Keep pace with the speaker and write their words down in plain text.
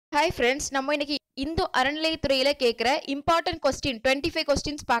Hi friends, நம்ம இன்னைக்கு இந்து அறநிலையத்துறையில கேக்குற இம்பார்ட்டன்ட் கொஸ்டின் 25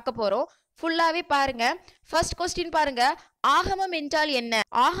 கொஸ்டின்ஸ் பார்க்க போறோம். ஃபுல்லாவே பாருங்க. ஃபர்ஸ்ட் கொஸ்டின் பாருங்க. ஆகமம் என்றால் என்ன?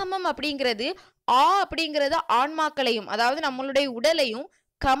 ஆகமம் அப்படிங்கிறது அப்படிங்கிறது ஆன்மாக்களையும் அதாவது நம்மளுடைய உடலையும்,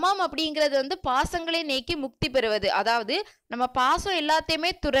 கமம் அப்படிங்கிறது வந்து பாசங்களை நீக்கி முக்தி பெறுவது. அதாவது நம்ம பாசம்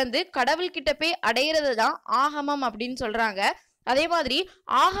எல்லாத்தையுமே துறந்து கடவுள்கிட்ட போய் அடையிறது தான் ஆகமம் அப்படின்னு சொல்றாங்க. அதே மாதிரி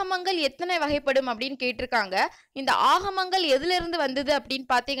ஆகமங்கள் எத்தனை வகைப்படும் அப்படின்னு கேட்டிருக்காங்க. இந்த ஆகமங்கள் எதுல இருந்து வந்தது அப்படின்னு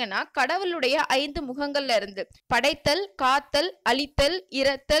பாத்தீங்கன்னா கடவுளுடைய 5 முகங்கள்ல இருந்து. படைத்தல், காத்தல், அழித்தல்,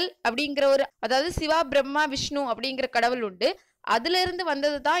 இரத்தல் அப்படிங்கிற அதாவது சிவா, பிரம்மா, விஷ்ணு அப்படிங்கிற கடவுள் உண்டு. அதுல இருந்து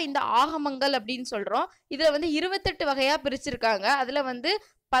வந்தது தான் இந்த ஆகமங்கள் அப்படின்னு சொல்றோம். இதுல வந்து 28 வகையா பிரிச்சிருக்காங்க. அதுல வந்து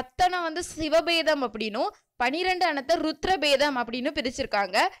 10 சிவபேதம் அப்படின்னும் 12 அணத்தை ருத்ரபேதம் அப்படின்னு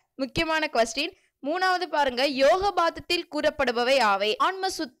பிரிச்சிருக்காங்க. முக்கியமான கொஸ்டின். மூணாவது பாருங்க, யோக பாதத்தில் கூறப்படுபவை ஆவை. ஆன்ம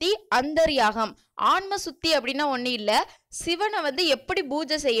சுத்தி, அந்தர்யாகம். ஆன்ம சுத்தி அப்படின்னா ஒண்ணு இல்ல, சிவனை வந்து எப்படி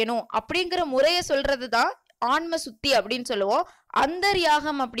பூஜை செய்யணும் அப்படிங்கிற முறையை சொல்றதுதான் ஆன்ம சுத்தி அப்படின்னு சொல்லுவோம்.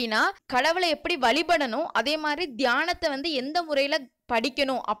 அந்தர்யாகம் அப்படின்னா கடவுளை எப்படி வழிபடணும், அதே மாதிரி தியானத்தை வந்து எந்த முறையில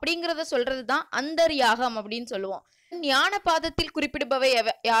படிக்கணும் அப்படிங்கிறத சொல்றதுதான் அந்தர்யாகம் அப்படின்னு சொல்லுவோம். ஞான பாதத்தில் குறிப்பிடுபவை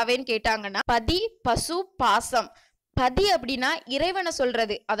யாவேன்னு கேட்டாங்கன்னா பதி, பசு, பாசம். பதி அப்படின்னா இறைவனை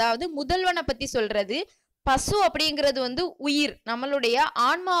சொல்றது, அதாவது முதல்வனை பத்தி சொல்றது. பசு அப்படிங்கிறது வந்து உயிர், நம்மளுடைய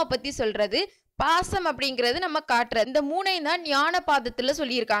ஆன்மாவை பத்தி சொல்றது. பாசம் அப்படிங்கிறது நம்ம காட்டுறது. இந்த மூணையும் தான் ஞான பாதத்துல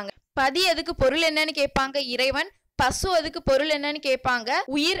சொல்லியிருக்காங்க. பதி அதுக்கு பொருள் என்னன்னு கேட்பாங்க, இறைவன். பசு அதுக்கு பொருள் என்னன்னு கேட்பாங்க,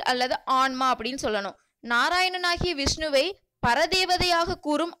 உயிர் அல்லது ஆன்மா அப்படின்னு சொல்லணும். நாராயணனாகிய விஷ்ணுவை பரதேவதையாக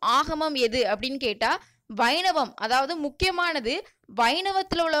கூறும் ஆகமம் எது அப்படின்னு கேட்டா வைணவம். அதாவது முக்கியமானது,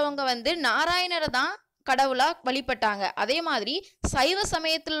 வைணவத்துல உள்ளவங்க வந்து நாராயணரை தான் கடவுளா வழிபட்டாங்க. அதே மாதிரி சைவ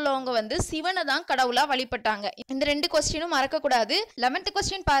சமயத்தில் உள்ளவங்க வந்து சிவனை தான் கடவுளா வழிபட்டாங்க. இந்த 2 கொஸ்டினும் மறக்க கூடாது. 11th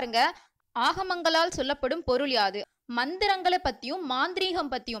கொஸ்டின் பாருங்க. ஆகமங்களால் சொல்லப்படும் பொருள் யாது? மந்திரங்களை பத்தியும்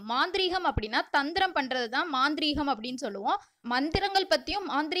மாந்திரீகம் பத்தியும். மாந்திரீகம் அப்படின்னா தந்திரம் பண்றதுதான் மாந்திரீகம் அப்படின்னு சொல்லுவோம். மந்திரங்கள் பத்தியும்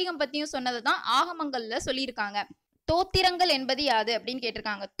மாந்திரீகம் பத்தியும் சொன்னதுதான் ஆகமங்கள்ல சொல்லியிருக்காங்க. தோத்திரங்கள் என்பது யாது அப்படின்னு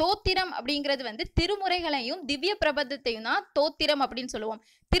கேட்டிருக்காங்க. தோத்திரம் அப்படிங்கிறது வந்து திருமுறைகளையும் திவ்ய பிரபந்தத்தையும் தான் தோத்திரம் அப்படின்னு சொல்லுவோம்.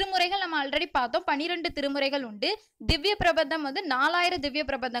 திருமுறைகள் நம்ம ஆல்ரெடி பார்த்தோம், 12 திருமுறைகள் உண்டு. திவ்ய பிரபந்தம் வந்து 4000 திவ்ய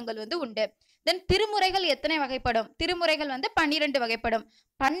பிரபந்தங்கள் வந்து உண்டு. தென் திருமுறைகள் எத்தனை வகைப்படும்? திருமுறைகள் வந்து 12 வகைப்படும்.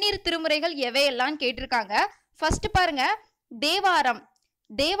 12 திருமுறைகள் எவையெல்லாம் கேட்டிருக்காங்க. ஃபர்ஸ்ட் பாருங்க, தேவாரம்.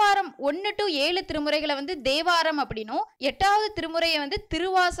 தேவாரம் 1 to 7 திருமுறைகளை வந்து தேவாரம் அப்படின்னும், 8வது திருமுறையை வந்து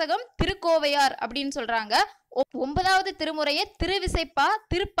திருவாசகம், திருக்கோவையார் அப்படின்னு சொல்றாங்க. 9வது திருமுறையை திருவிசைப்பா,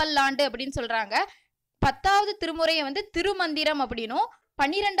 திருப்பல்லாண்டு அப்படின்னு சொல்றாங்க. 10வது திருமுறையை வந்து திருமந்திரம் அப்படின்னும்,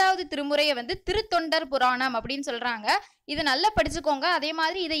 12வது திருமுறையை வந்து திருத்தொண்டர் புராணம் அப்படின்னு சொல்றாங்க. இதை நல்லா படிச்சுக்கோங்க. அதே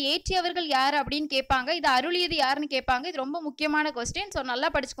மாதிரி இதை ஏற்றியவர்கள் யாரு அப்படின்னு கேட்பாங்க, இதை அருளியது யாருன்னு கேட்பாங்க. இது ரொம்ப முக்கியமான கொஸ்டின். ஸோ நல்லா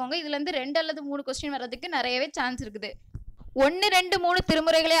படிச்சுக்கோங்க. இதுல இருந்து 2 அல்லது 3 கொஸ்டின் வர்றதுக்கு நிறையவே சான்ஸ் இருக்குது. 1, 2, 3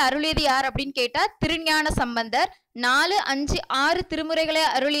 திருமுறைகளை அருளியது யார் அப்படின்னு கேட்டா திருஞான சம்பந்தர். 4, 5, 6 திருமுறைகளை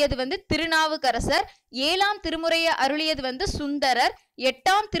அருளியது வந்து திருநாவுக்கரசர். 7ஆம் திருமுறையை அருளியது வந்து சுந்தரர்.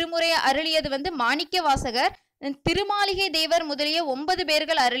 8ஆம் திருமுறையை அருளியது வந்து மாணிக்க வாசகர். திருமாளிகை தேவர் முதலிய 9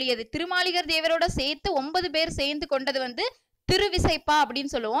 பேர்கள் அருளியது. திருமாளிகர் தேவரோட சேர்த்து 9 பேர் சேர்ந்து கொண்டது வந்து திருவிசைப்பா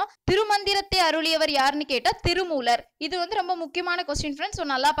அப்படின்னு சொல்லுவோம். திருமந்திரத்தை அருளியவர் யாருன்னு கேட்டா திருமூலர். இது வந்து ரொம்ப முக்கியமான கொஸ்டின் ஃப்ரெண்ட்ஸ்.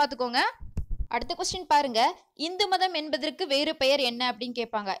 ஸோ நல்லா பார்த்துக்கோங்க. அடுத்த கொஸ்டின் பாருங்க. இந்து மதம் என்பதற்கு வேறு பெயர் என்ன அப்படின்னு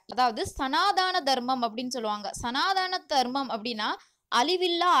கேட்பாங்க. அதாவது சனாதான தர்மம் அப்படின்னு சொல்லுவாங்க. சனாதான தர்மம் அப்படின்னா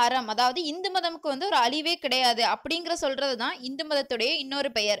அழிவில்லா அறம். அதாவது இந்து மதமுக்கு வந்து ஒரு அழிவே கிடையாது அப்படிங்கிற சொல்றதுதான் இந்து மதத்துடைய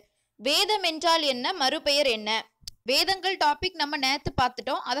இன்னொரு பெயர். வேதம் என்றால் என்ன, மறுபெயர் என்ன? வேதங்கள் டாபிக் நம்ம நேத்து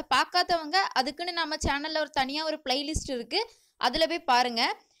பார்த்துட்டோம். அதை பார்க்காதவங்க அதுக்குன்னு நம்ம சேனல்ல தனியா ஒரு பிளேலிஸ்ட் இருக்கு, அதுல போய் பாருங்க.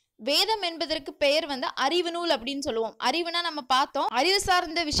 வேதம் என்பதற்கு பெயர் வந்து அறிவு நூல் அப்படின்னு சொல்லுவோம். அறிவுனா நம்ம பார்த்தோம், அறிவு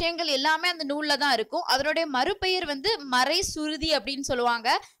சார்ந்த விஷயங்கள் எல்லாமே அந்த நூல்ல தான் இருக்கும். அதனுடைய மறுபெயர் வந்து மறை சுருதி அப்படின்னு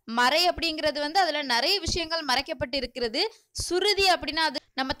சொல்லுவாங்க. மறை அப்படிங்கிறது வந்து அதுல நிறைய விஷயங்கள் மறைக்கப்பட்டு இருக்கிறது. சுருதி அப்படின்னா அது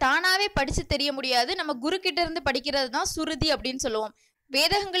நம்ம தானாவே படிச்சு தெரிய முடியாது, நம்ம குரு கிட்ட இருந்து படிக்கிறது தான் சுருதி அப்படின்னு சொல்லுவோம்.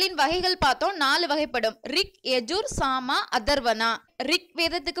 வேதங்களின் வகைகள் பார்த்தோம், 4 வகைப்படும். ரிக், யஜுர், சாமா, அதர்வனா. ரிக்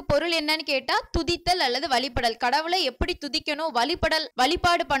வேதத்துக்கு பொருள் என்னன்னு கேட்டா துதித்தல் அல்லது வழிபடல். கடவுளை எப்படி துதிக்கணும்,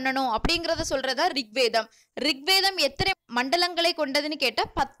 வழிபாடு பண்ணணும் அப்படிங்கறத சொல்றதா ரிக்வேதம். ரிக்வேதம் எத்தனை மண்டலங்களை கொண்டதுன்னு கேட்டா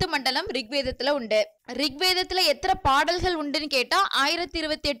 10 மண்டலம் ரிக்வேதத்துல உண்டு. ரிக்வேதத்துல எத்தனை பாடல்கள் உண்டுன்னு கேட்டா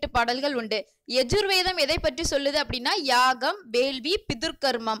 1028 பாடல்கள் உண்டு. யஜுர்வேதம் எதை பற்றி சொல்லுது அப்படின்னா யாகம், வேள்வி,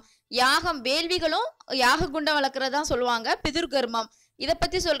 பிதுர்கர்மம். யாகம் வேள்விகளும் யாக குண்டம் வளர்க்கறதா சொல்லுவாங்க. பிதுர்கர்மம் இதை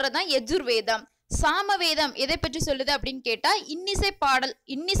பத்தி சொல்றதுதான் யஜுர்வேதம். சாமவேதம் எதை பற்றி சொல்லுது அப்படின்னு கேட்டா இன்னிசை பாடல்,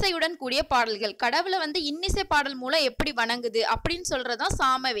 இன்னிசையுடன் கூடிய பாடல்கள். கடவுளை வந்து இன்னிசை பாடல் மூலம் எப்படி வணங்குது அப்படின்னு சொல்றதுதான்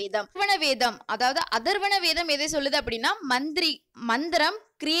சாமவேதம். அதர்வண வேதம், அதாவது அதர்வண வேதம் எதை சொல்லுது அப்படின்னா மந்திரம்,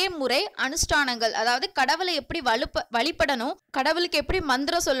 கிரியை முறை, அனுஷ்டானங்கள். அதாவது கடவுளை எப்படி வழிபடணும், கடவுளுக்கு எப்படி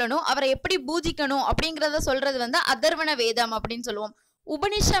மந்திரம் சொல்லணும், அவரை எப்படி பூஜிக்கணும் அப்படிங்கிறத சொல்றது வந்து அதர்வண வேதம் அப்படின்னு சொல்லுவோம்.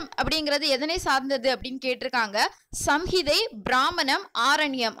 உபனிஷம் அப்படிங்கிறது எதனை சார்ந்தது அப்படின்னு கேட்டிருக்காங்க. சம்ஹிதை, பிராமணம்,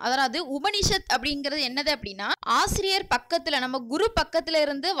 ஆரண்யம். அதாவது உபனிஷத் அப்படிங்கிறது என்னது அப்படின்னா ஆசிரியர் பக்கத்துல, நம்ம குரு பக்கத்துல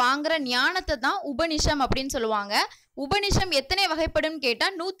இருந்து வாங்குற ஞானத்தை தான் உபனிஷம் அப்படின்னு சொல்லுவாங்க. உபனிஷம் எத்தனை வகைப்படும் கேட்டா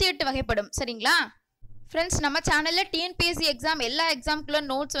 108 வகைப்படும். சரிங்களா ஃப்ரெண்ட்ஸ், நம்ம சேனலில் டிஎன்பிஎஸ்சி எக்ஸாம் எல்லா எக்ஸாம்குள்ள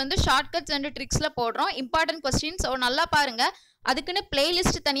நோட்ஸ் வந்து ஷார்ட்கட்ஸ் அண்ட் ட்ரிக்ஸில் போடுறோம். இம்பார்ட்டன்ட் கொஸ்டின்ஸ் நல்லா பாருங்கள். அதுக்குன்னு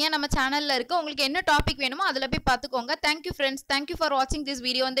பிளேலிஸ்ட் தனியாக நம்ம சேனலில் இருக்குது. உங்களுக்கு என்ன டாபிக் வேணுமோ அதில் போய் பார்த்துக்கோங்க. தேங்க்யூ ஃப்ரெண்ட்ஸ், தேங்க்யூ ஃபார் வாட்சிங் திஸ்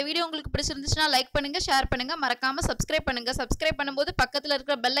வீடியோ. இந்த வீடியோ உங்களுக்கு பிடிச்சிருந்துச்சுன்னா லைக் பண்ணுங்கள், ஷேர் பண்ணுங்கள், மறக்காமல் சப்ஸ்கிரைப் பண்ணுங்கள். சப்ஸ்கிரைப் பண்ணும்போது பக்கத்தில்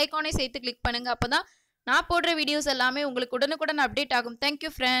இருக்கிற பெல் ஐக்கானை சேர்த்து கிளிக் பண்ணுங்கள். அப்போ தான் நான் போடுற வீடியோஸ் எல்லாமே உங்களுக்கு உடனுக்குடன் அப்டேட் ஆகும்.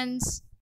 Thank you friends.